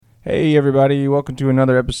Hey everybody, welcome to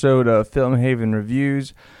another episode of Film Haven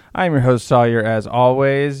Reviews. I'm your host Sawyer as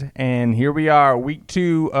always, and here we are, week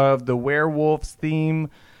 2 of the werewolves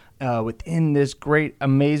theme within this great,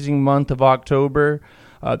 amazing month of October.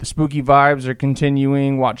 The spooky vibes are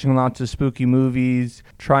continuing, watching lots of spooky movies,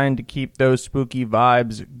 trying to keep those spooky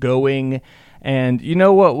vibes going. And you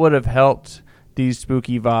know what would have helped these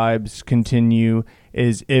spooky vibes continue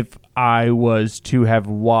is if I was to have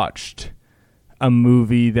watched a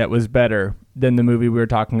movie that was better than the movie we're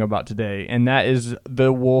talking about today, and that is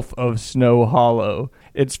The Wolf of Snow Hollow.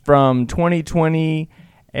 It's from 2020,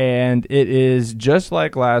 and it is just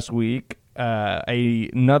like last week,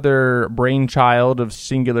 another brainchild of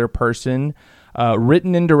singular person,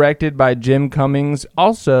 written and directed by Jim Cummings.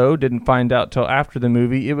 Also, didn't find out till after the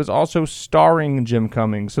movie, it was also starring Jim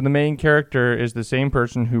Cummings, so the main character is the same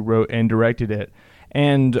person who wrote and directed it.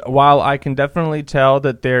 And while I can definitely tell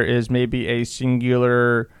that there is maybe a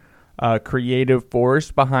singular creative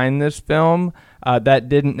force behind this film, that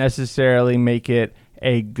didn't necessarily make it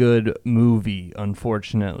a good movie,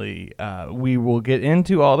 unfortunately. We will get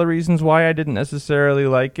into all the reasons why I didn't necessarily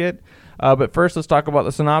like it. But first, let's talk about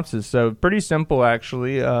the synopsis. So pretty simple,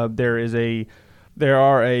 actually. There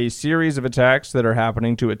are a series of attacks that are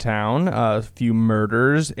happening to a town, a few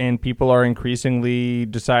murders, and people are increasingly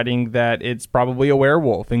deciding that it's probably a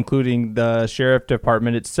werewolf, including the sheriff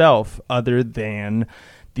department itself, other than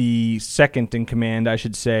the second in command, I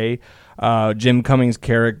should say, Jim Cummings'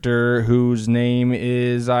 character, whose name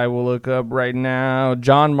is, I will look up right now,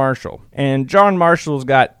 John Marshall. And John Marshall's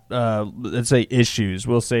got, let's say, issues.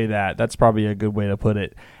 We'll say that. That's probably a good way to put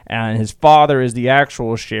it. And his father is the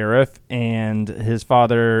actual sheriff, and his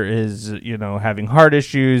father is, having heart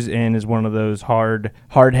issues and is one of those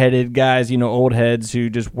hard-headed guys, old heads who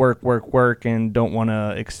just work, and don't want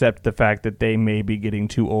to accept the fact that they may be getting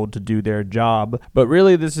too old to do their job. But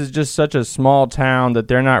really, this is just such a small town that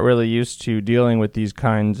they're not really used to dealing with these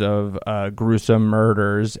kinds of gruesome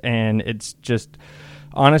murders, and it's just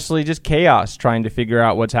honestly just chaos trying to figure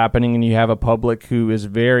out what's happening, and you have a public who is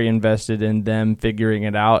very invested in them figuring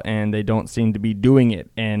it out, and they don't seem to be doing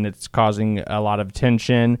it, and it's causing a lot of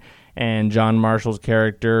tension. And John Marshall's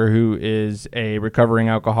character, who is a recovering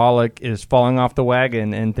alcoholic, is falling off the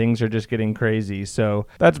wagon, and things are just getting crazy. So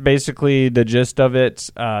that's basically the gist of it.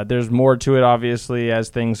 There's more to it, obviously, as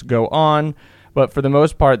things go on. But for the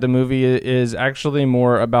most part, the movie is actually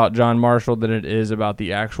more about John Marshall than it is about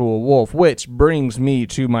the actual wolf, which brings me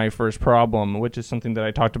to my first problem, which is something that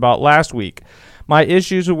I talked about last week. My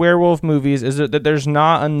issues with werewolf movies is that there's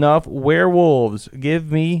not enough werewolves. Give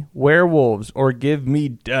me werewolves or give me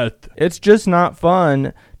death. It's just not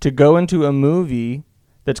fun to go into a movie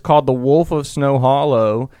that's called The Wolf of Snow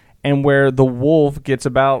Hollow and where the wolf gets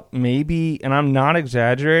about maybe, and I'm not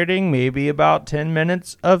exaggerating, maybe about 10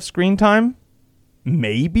 minutes of screen time.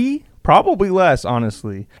 Maybe? Probably less,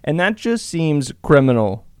 honestly. And that just seems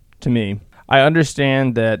criminal to me. I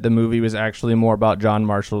understand that the movie was actually more about John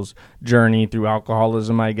Marshall's journey through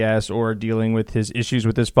alcoholism, I guess, or dealing with his issues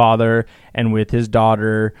with his father and with his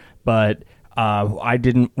daughter, but I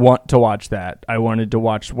didn't want to watch that. I wanted to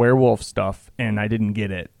watch werewolf stuff, and I didn't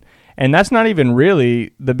get it. And that's not even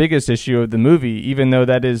really the biggest issue of the movie, even though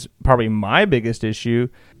that is probably my biggest issue.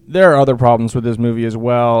 There are other problems with this movie as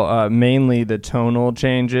well, mainly the tonal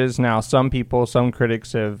changes. Now, some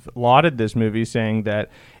critics have lauded this movie, saying that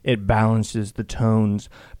it balances the tones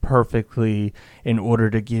perfectly in order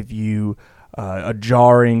to give you a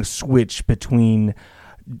jarring switch between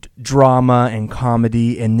drama and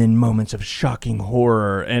comedy and then moments of shocking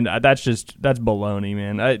horror. And that's baloney,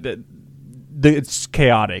 man. It's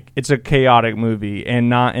chaotic. It's a chaotic movie, and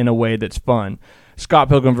not in a way that's fun. Scott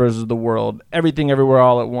Pilgrim vs. the World, Everything Everywhere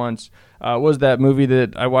All at Once, was that movie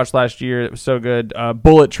that I watched last year. It was so good.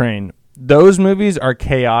 Bullet Train. Those movies are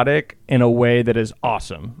chaotic in a way that is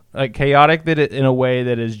awesome. In a way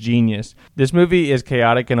that is genius. This movie is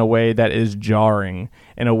chaotic in a way that is jarring,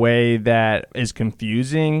 in a way that is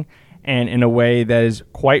confusing, and in a way that is,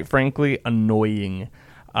 quite frankly, annoying.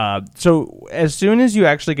 So as soon as you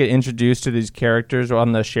actually get introduced to these characters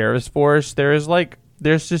on the sheriff's force, there's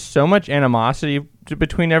just so much animosity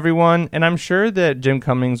between everyone, and I'm sure that Jim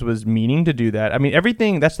Cummings was meaning to do that. I mean,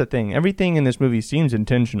 that's the thing. Everything in this movie seems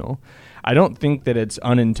intentional. I don't think that it's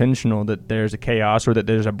unintentional that there's a chaos or that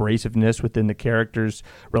there's abrasiveness within the characters'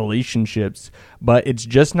 relationships, but it's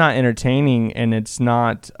just not entertaining, and it's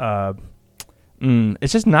not,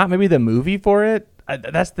 it's just not maybe the movie for it.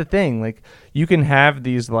 That's the thing. Like, you can have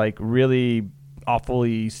these really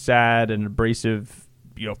awfully sad and abrasive,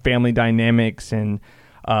 family dynamics and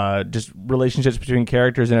just relationships between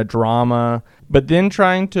characters in a drama, but then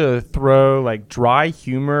trying to throw like dry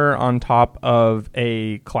humor on top of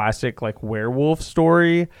a classic like werewolf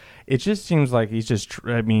story. It just seems like he's just,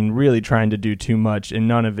 really trying to do too much, and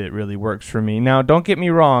none of it really works for me. Now, don't get me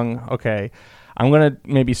wrong. Okay, I'm going to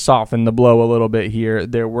maybe soften the blow a little bit here.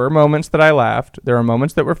 There were moments that I laughed. There are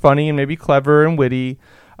moments that were funny and maybe clever and witty.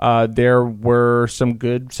 There were some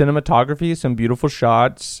good cinematography, some beautiful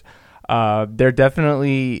shots. There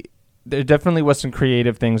definitely was some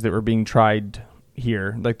creative things that were being tried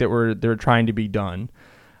here, like they were trying to be done.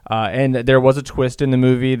 And there was a twist in the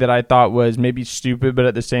movie that I thought was maybe stupid, but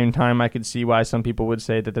at the same time, I could see why some people would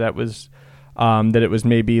say that was that it was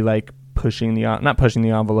maybe like not pushing the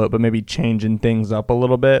envelope, but maybe changing things up a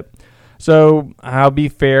little bit. So I'll be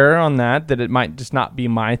fair on that it might just not be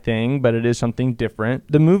my thing, but it is something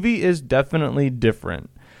different. The movie is definitely different,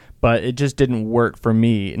 but it just didn't work for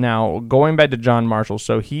me. Now, going back to John Marshall,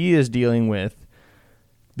 so he is dealing with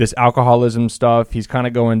this alcoholism stuff. He's kind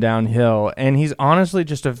of going downhill, and he's honestly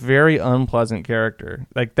just a very unpleasant character.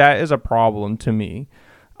 Like, that is a problem to me.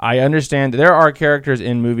 I understand there are characters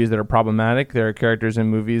in movies that are problematic. There are characters in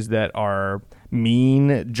movies that are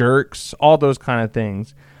mean, jerks, all those kind of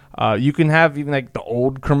things. You can have even like the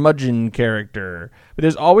old curmudgeon character, but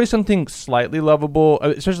there's always something slightly lovable,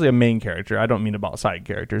 especially a main character. I don't mean about side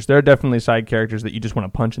characters. There are definitely side characters that you just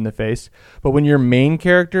want to punch in the face. But when your main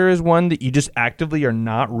character is one that you just actively are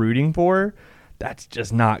not rooting for, that's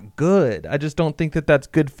just not good. I just don't think that that's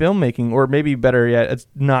good filmmaking, or maybe better yet, it's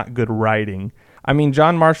not good writing. I mean,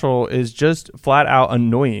 John Marshall is just flat out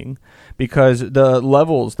annoying because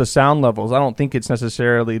the sound levels, I don't think it's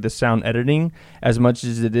necessarily the sound editing as much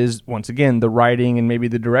as it is, once again, the writing and maybe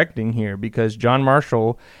the directing here, because John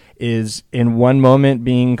Marshall is in one moment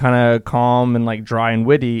being kind of calm and like dry and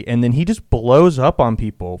witty, and then he just blows up on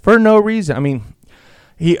people for no reason. I mean,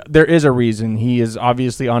 there is a reason. He is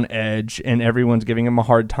obviously on edge and everyone's giving him a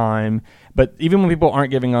hard time. But even when people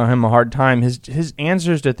aren't giving him a hard time, his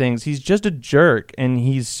answers to things, he's just a jerk, and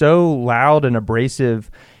he's so loud and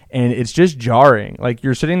abrasive, and it's just jarring. Like,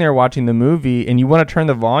 you're sitting there watching the movie and you want to turn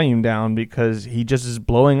the volume down because he just is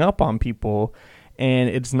blowing up on people, and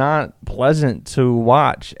it's not pleasant to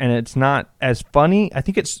watch, and it's not as funny. I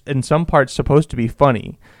think it's in some parts supposed to be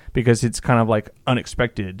funny because it's kind of like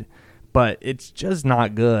unexpected. But it's just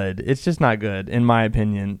not good. It's just not good, in my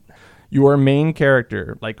opinion. Your main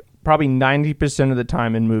character, like probably 90% of the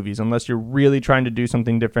time in movies, unless you're really trying to do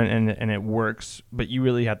something different and it works, but you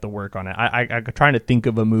really have to work on it. I'm trying to think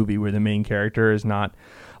of a movie where the main character is not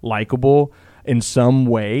likable in some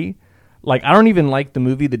way. Like, I don't even like the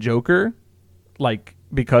movie The Joker, like,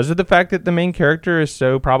 because of the fact that the main character is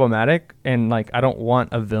so problematic, and like, I don't want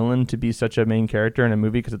a villain to be such a main character in a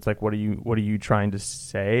movie, because it's like, what are you trying to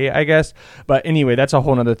say, I guess. But anyway, that's a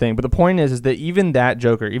whole nother thing. But the point is that even that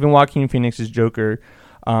Joker, even Joaquin Phoenix's Joker,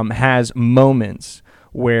 has moments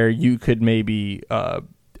where you could maybe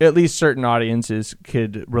at least certain audiences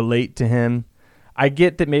could relate to him. I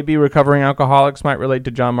get that maybe recovering alcoholics might relate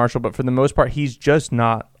to John Marshall, but for the most part, he's just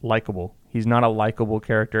not likable. He's not a likable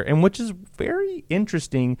character, and which is very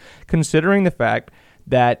interesting considering the fact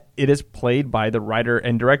that it is played by the writer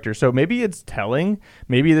and director. So maybe it's telling.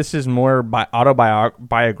 Maybe this is more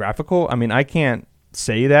autobiographical. I mean, I can't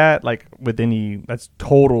say that like with any, that's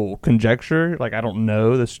total conjecture. Like, I don't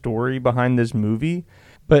know the story behind this movie,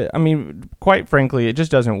 but I mean, quite frankly, it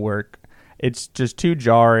just doesn't work. It's just too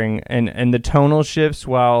jarring, and the tonal shifts,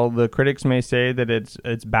 while the critics may say that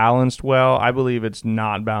it's balanced well, I believe it's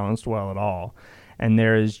not balanced well at all. And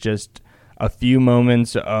there is just a few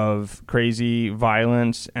moments of crazy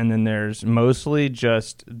violence, and then there's mostly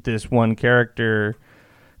just this one character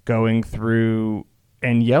going through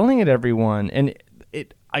and yelling at everyone. And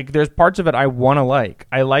it like, there's parts of it I want to like.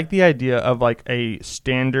 I like the idea of like a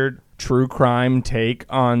standard true crime take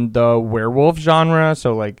on the werewolf genre.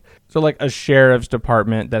 So like a sheriff's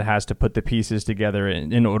department that has to put the pieces together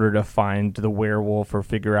in order to find the werewolf or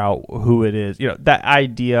figure out who it is. You know, that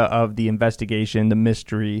idea of the investigation, the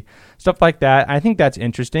mystery, stuff like that. I think that's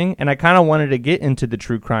interesting, and I kind of wanted to get into the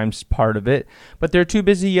true crimes part of it, but they're too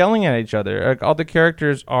busy yelling at each other. Like, all the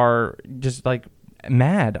characters are just like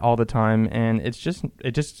mad all the time, and it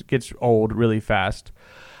just gets old really fast.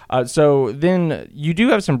 So then you do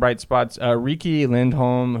have some bright spots. Riki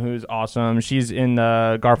Lindholm, who's awesome. She's in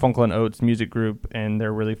the Garfunkel and Oates music group, and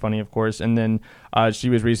they're really funny, of course. And then she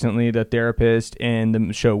was recently the therapist in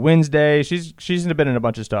the show Wednesday. She's been in a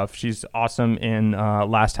bunch of stuff. She's awesome in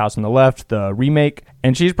Last House on the Left, the remake.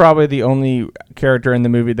 And she's probably the only character in the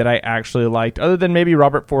movie that I actually liked, other than maybe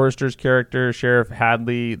Robert Forster's character, Sheriff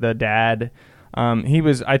Hadley, the dad. He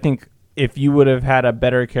was, I think, if you would have had a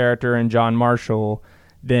better character in John Marshall,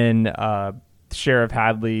 then Sheriff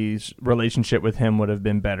Hadley's relationship with him would have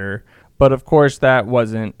been better. But of course, that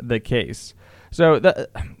wasn't the case. So,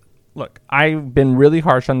 look, I've been really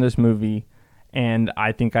harsh on this movie, and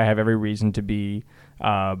I think I have every reason to be.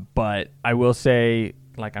 But I will say,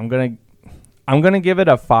 like, I'm gonna give it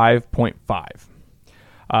a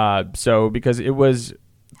 5.5. So because it was,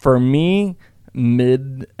 for me,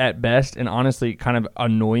 mid at best, and honestly kind of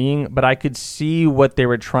annoying, but I could see what they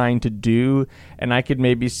were trying to do, and I could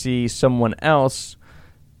maybe see someone else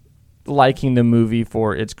liking the movie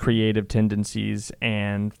for its creative tendencies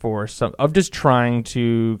and for some of just trying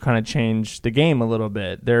to kind of change the game a little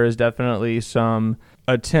bit. There is definitely some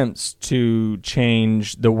attempts to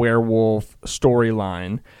change the werewolf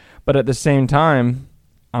storyline, but at the same time,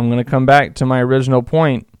 I'm going to come back to my original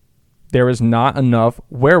point. There is not enough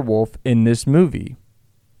werewolf in this movie.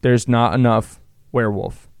 There's not enough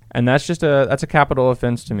werewolf. And that's a capital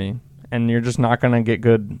offense to me. And you're just not going to get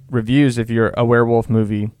good reviews if you're a werewolf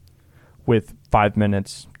movie with 5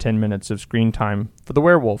 minutes, 10 minutes of screen time for the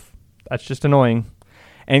werewolf. That's just annoying.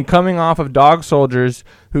 And coming off of Dog Soldiers,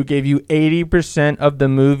 who gave you 80% of the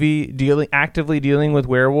movie actively dealing with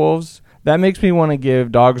werewolves, that makes me want to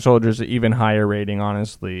give Dog Soldiers an even higher rating,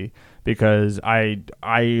 honestly, because I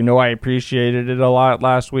know I appreciated it a lot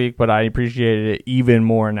last week, but I appreciated it even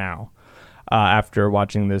more now after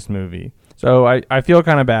watching this movie. So I feel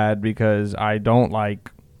kind of bad because I don't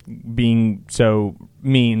like being so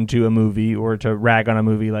mean to a movie or to rag on a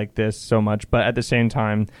movie like this so much, but at the same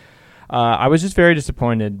time, I was just very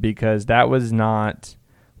disappointed because that was not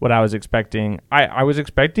what I was expecting. I was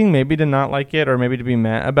expecting maybe to not like it or maybe to be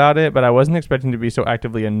mad about it, but I wasn't expecting to be so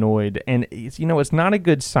actively annoyed. And it's not a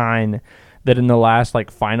good sign that in the last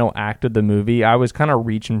final act of the movie, I was kind of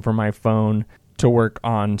reaching for my phone to work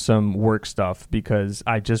on some work stuff because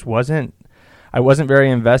I wasn't very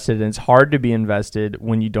invested, and it's hard to be invested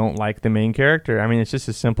when you don't like the main character. I mean, it's just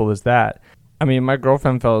as simple as that. I mean, my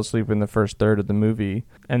girlfriend fell asleep in the first third of the movie,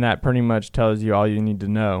 and that pretty much tells you all you need to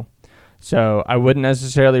know. So I wouldn't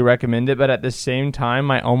necessarily recommend it, but at the same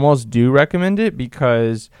time, I almost do recommend it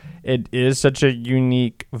because it is such a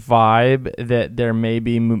unique vibe that there may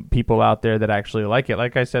be people out there that actually like it.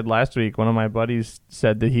 Like I said last week, one of my buddies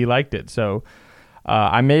said that he liked it. So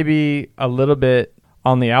I may be a little bit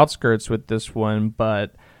on the outskirts with this one,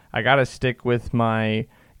 but I got to stick with my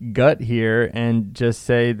gut here and just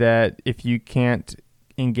say that if you can't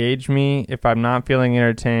engage me, if I'm not feeling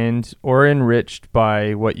entertained or enriched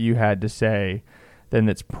by what you had to say, then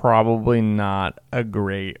it's probably not a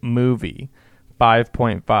great movie.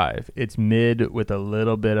 5.5. It's mid with a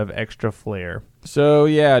little bit of extra flair. So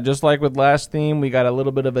yeah, just like with last theme, we got a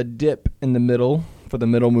little bit of a dip in the middle for the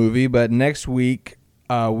middle movie, but next week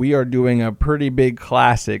we are doing a pretty big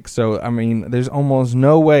classic. So, I mean, there's almost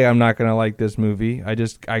no way I'm not going to like this movie.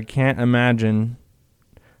 I can't imagine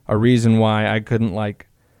a reason why I couldn't like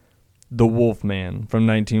The Wolfman from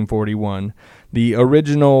 1941, the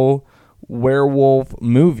original werewolf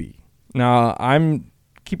movie. Now, I'm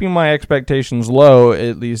keeping my expectations low,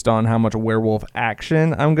 at least on how much werewolf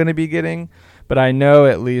action I'm going to be getting, but I know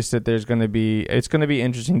at least that it's going to be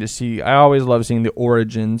interesting to see. I always love seeing the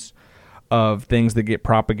origins of things that get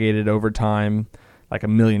propagated over time, like a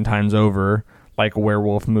million times over, like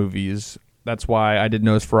werewolf movies. That's why I did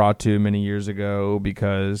Nosferatu many years ago,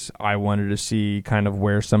 because I wanted to see kind of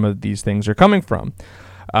where some of these things are coming from.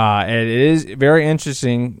 And it is very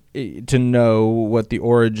interesting to know what the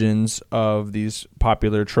origins of these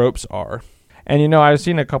popular tropes are. And, I've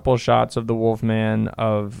seen a couple of shots of the Wolfman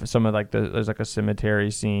of some of there's like a cemetery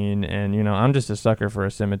scene, and, I'm just a sucker for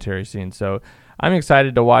a cemetery scene. So I'm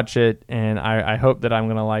excited to watch it, and I hope that I'm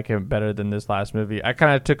going to like it better than this last movie. I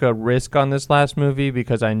kind of took a risk on this last movie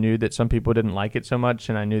because I knew that some people didn't like it so much,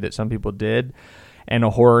 and I knew that some people did. And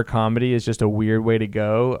a horror comedy is just a weird way to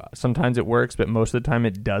go. Sometimes it works, but most of the time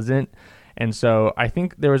it doesn't. And so I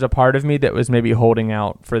think there was a part of me that was maybe holding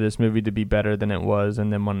out for this movie to be better than it was.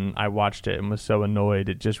 And then when I watched it and was so annoyed,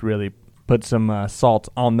 it just really put some salt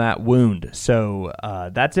on that wound. So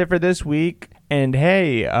that's it for this week. And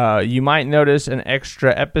hey, you might notice an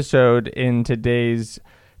extra episode in today's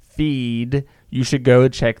feed. You should go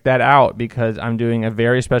check that out because I'm doing a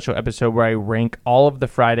very special episode where I rank all of the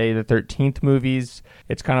Friday the 13th movies.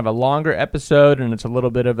 It's kind of a longer episode, and it's a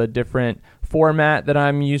little bit of a different format that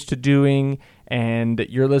I'm used to doing and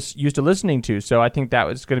that you're used to listening to. So I think that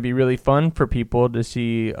was going to be really fun for people to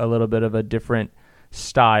see a little bit of a different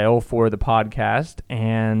style for the podcast,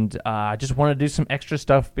 and I just want to do some extra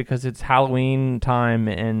stuff because it's Halloween time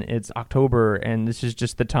and it's October, and this is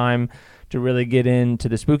just the time to really get into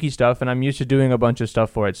the spooky stuff, and I'm used to doing a bunch of stuff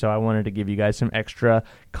for it, so I wanted to give you guys some extra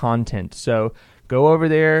content. So go over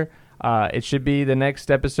there. It should be the next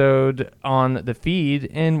episode on the feed,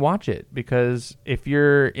 and watch it, because if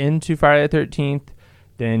you're into Friday the 13th,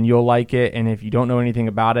 then you'll like it, and if you don't know anything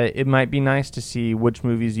about it, it might be nice to see which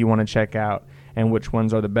movies you want to check out and which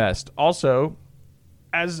ones are the best. Also,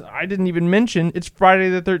 as I didn't even mention, it's Friday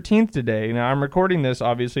the 13th today. Now, I'm recording this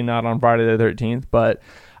obviously not on Friday the 13th, but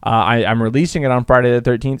I'm releasing it on Friday the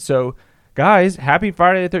 13th. So, guys, happy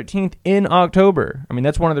Friday the 13th in October. I mean,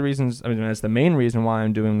 that's one of the reasons, that's the main reason why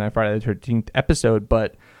I'm doing that Friday the 13th episode,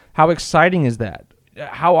 but how exciting is that?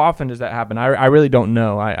 How often does that happen? I really don't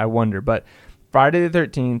know. I wonder. But Friday the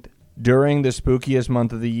 13th, during the spookiest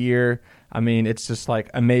month of the year, it's just like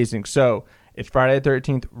amazing. So, it's Friday the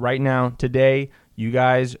 13th right now, today. You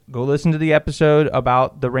guys go listen to the episode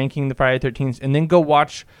about the ranking the Friday the 13th, and then go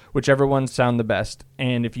watch whichever ones sound the best.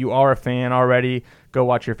 And if you are a fan already, go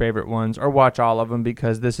watch your favorite ones, or watch all of them,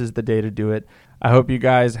 because this is the day to do it. I hope you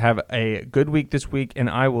guys have a good week this week, and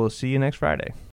I will see you next Friday.